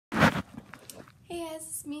Hey guys,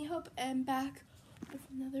 it's me, Hope, and back with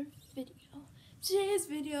another video. Today's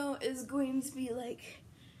video is going to be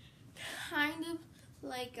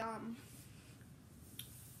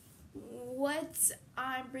what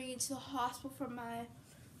I'm bringing to the hospital for my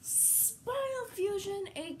spinal fusion,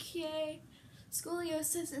 aka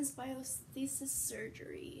scoliosis and spinocelis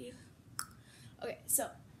surgery. Okay, so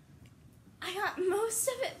I got most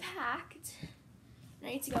of it packed,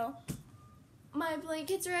 ready to go. My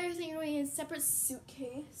blankets or everything are going in a separate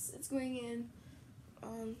suitcase. It's going in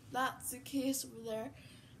that suitcase over there.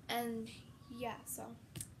 And yeah, so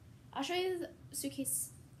I'll show you the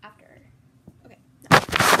suitcase after. Okay.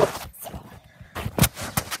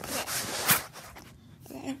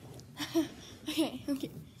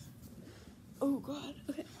 Okay. Oh god,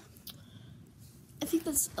 okay. I think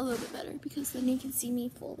that's a little bit better because then you can see me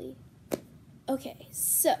fully. Okay,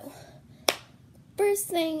 so first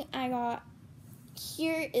thing I got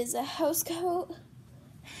here is a house coat.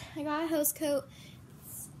 I got a house coat.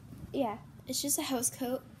 It's just a house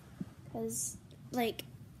coat because, when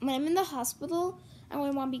I'm in the hospital, I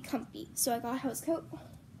want to be comfy. So I got a house coat.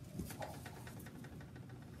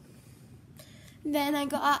 Then I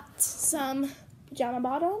got some pajama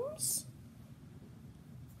bottoms.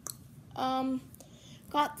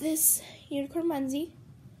 Got this unicorn onesie.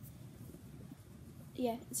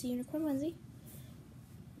 Yeah, it's a unicorn onesie.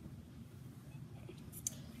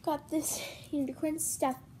 Got this unicorn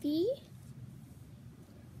stuffy.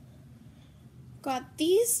 Got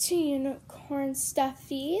these two unicorn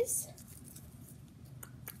stuffies.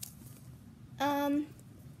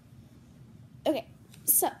 Okay,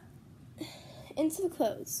 so into the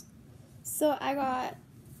clothes. So I got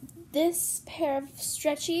this pair of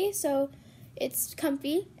stretchy, so it's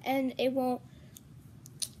comfy and it won't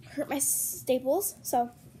hurt my staples. So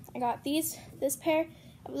I got this pair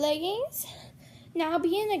of leggings. Now I'll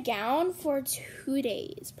be in a gown for 2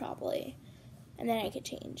 days, probably. And then I could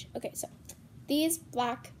change. Okay, so these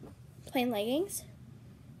black plain leggings.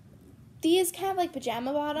 These kind of like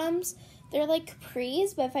pajama bottoms. They're like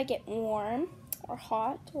capris, but if I get warm or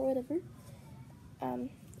hot or whatever, I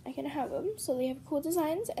can have them. So they have cool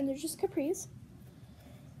designs, and they're just capris.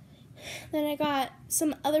 Then I got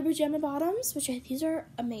some other pajama bottoms, these are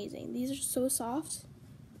amazing. These are so soft.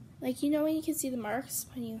 When you can see the marks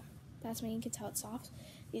that's when you can tell it's soft.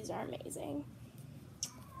 These are amazing.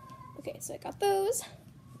 Okay, so I got those.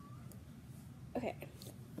 Okay.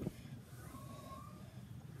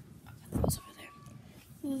 I got those over there.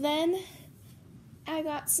 Then I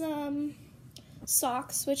got some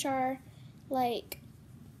socks, which are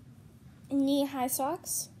knee-high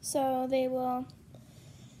socks. So they will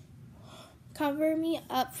cover me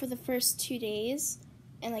up for the first 2 days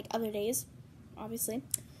and other days, obviously.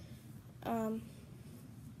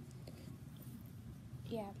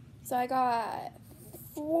 Yeah, so I got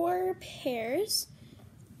 4 pairs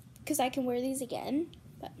because I can wear these again,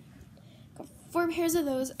 but I got 4 pairs of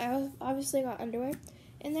those. I obviously got underwear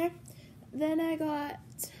in there. Then I got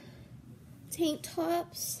tank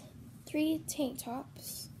tops, 3 tank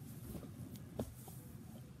tops.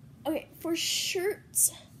 Okay, for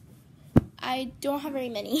shirts, I don't have very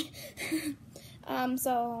many.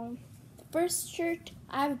 So the first shirt,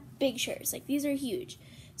 I have big shirts, these are huge.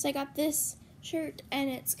 So I got this shirt, and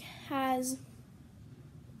it has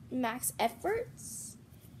max efforts,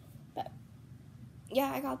 but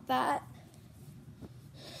yeah, I got that.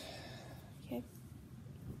 Okay,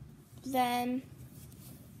 then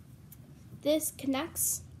this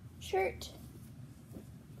Connects shirt,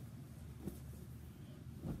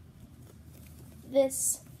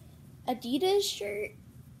 this Adidas shirt.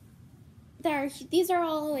 These are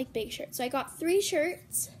all big shirts. So I got 3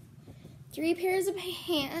 shirts, 3 pairs of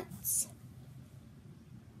pants.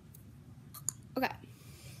 Okay.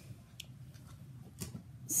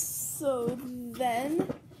 So then,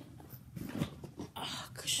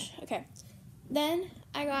 okay. Then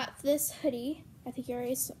I got this hoodie. I think you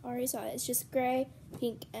already saw it. It's just gray,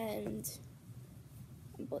 pink, and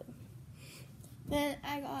blue. Then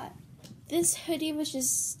I got this hoodie, which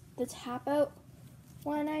is the tap out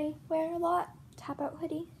one I wear a lot. Tap out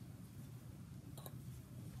hoodie.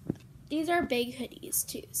 These are big hoodies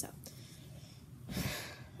too, so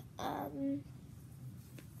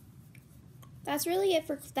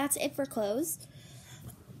that's it for clothes.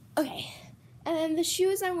 Okay, and then the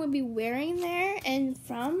shoes I'm going to be wearing there and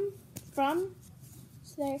from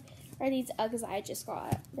so there are these Uggs I just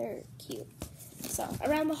got. They're cute. So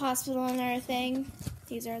around the hospital and everything,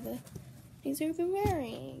 these are the things I've been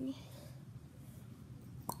wearing.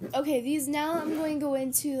 Okay, these now I'm going to go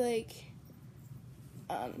into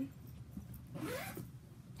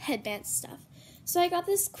headband stuff. So I got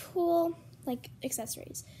this cool like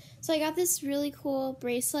accessories. So I got this really cool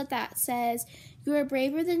bracelet that says, "You are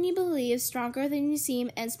braver than you believe, stronger than you seem,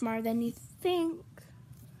 and smarter than you think."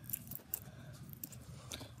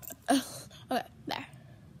 Ugh, okay, there.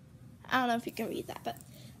 I don't know if you can read that, but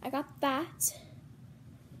I got that.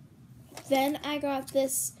 Then I got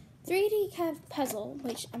this 3D kind of puzzle,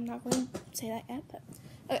 which I'm not going to say that yet, but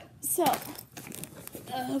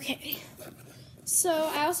okay. So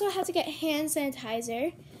I also had to get hand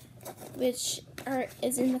sanitizer, which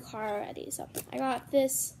is in the car already. So I got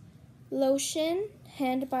this lotion,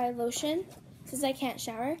 hand body lotion, since I can't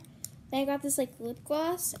shower. Then I got this like lip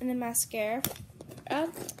gloss and then mascara.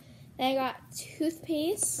 Then I got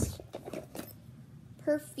toothpaste,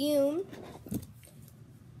 perfume,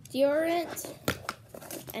 deodorant,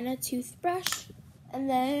 and a toothbrush, and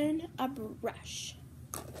then a brush.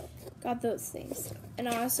 Got those things. And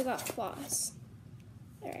I also got floss.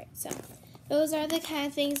 Alright, so those are the kind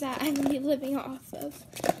of things that I'm going to be living off of.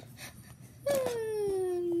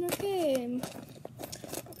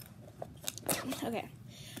 Okay.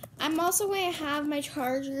 I'm also going to have my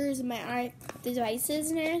chargers and my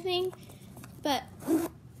devices and everything, but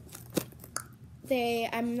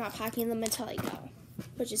I'm not packing them until I go,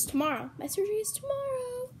 which is tomorrow. My surgery is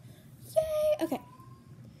tomorrow. Yay! Okay.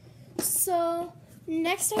 So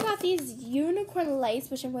next I got these unicorn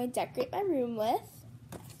lights, which I'm going to decorate my room with.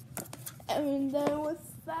 And then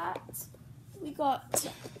with that, we got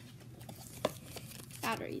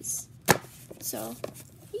batteries. So,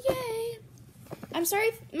 yay! I'm sorry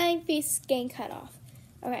if my face is getting cut off.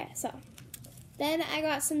 Okay, so then I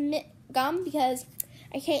got some gum because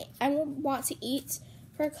I won't want to eat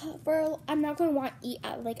I'm not going to want to eat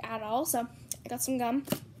at all. So I got some gum.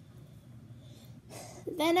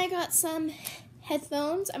 Then I got some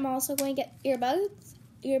headphones. I'm also going to get earbuds.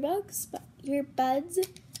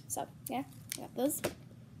 So yeah, I got those.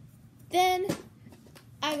 Then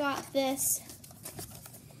I got this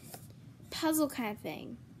puzzle kind of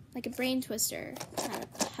thing, like a brain twister kind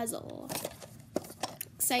of puzzle.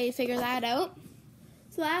 Excited to figure that out.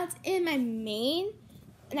 So that's in my main,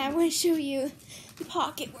 and I want to show you the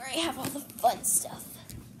pocket where I have all the fun stuff.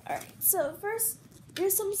 Alright, so first,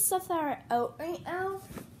 there's some stuff that are out right now.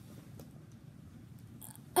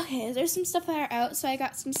 Okay, there's some stuff that are out. So I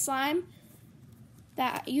got some slime.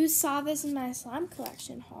 That you saw this in my slime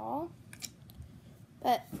collection haul.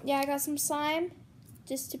 But yeah, I got some slime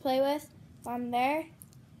just to play with while I'm there.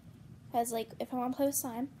 Because if I want to play with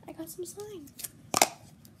slime, I got some slime.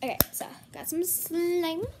 Okay, so got some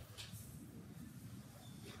slime.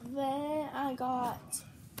 Then I got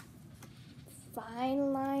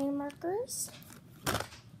fine line markers.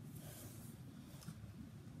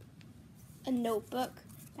 A notebook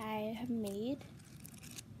that I have made.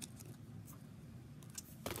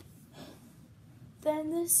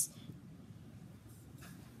 Then this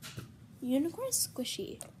unicorn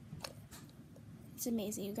squishy. It's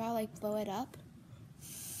amazing. You gotta blow it up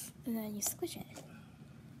and then you squish it.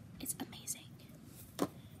 It's amazing.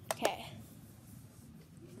 Okay.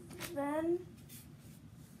 Then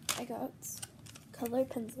I got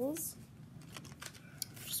colored pencils.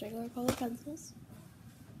 Just regular colored pencils.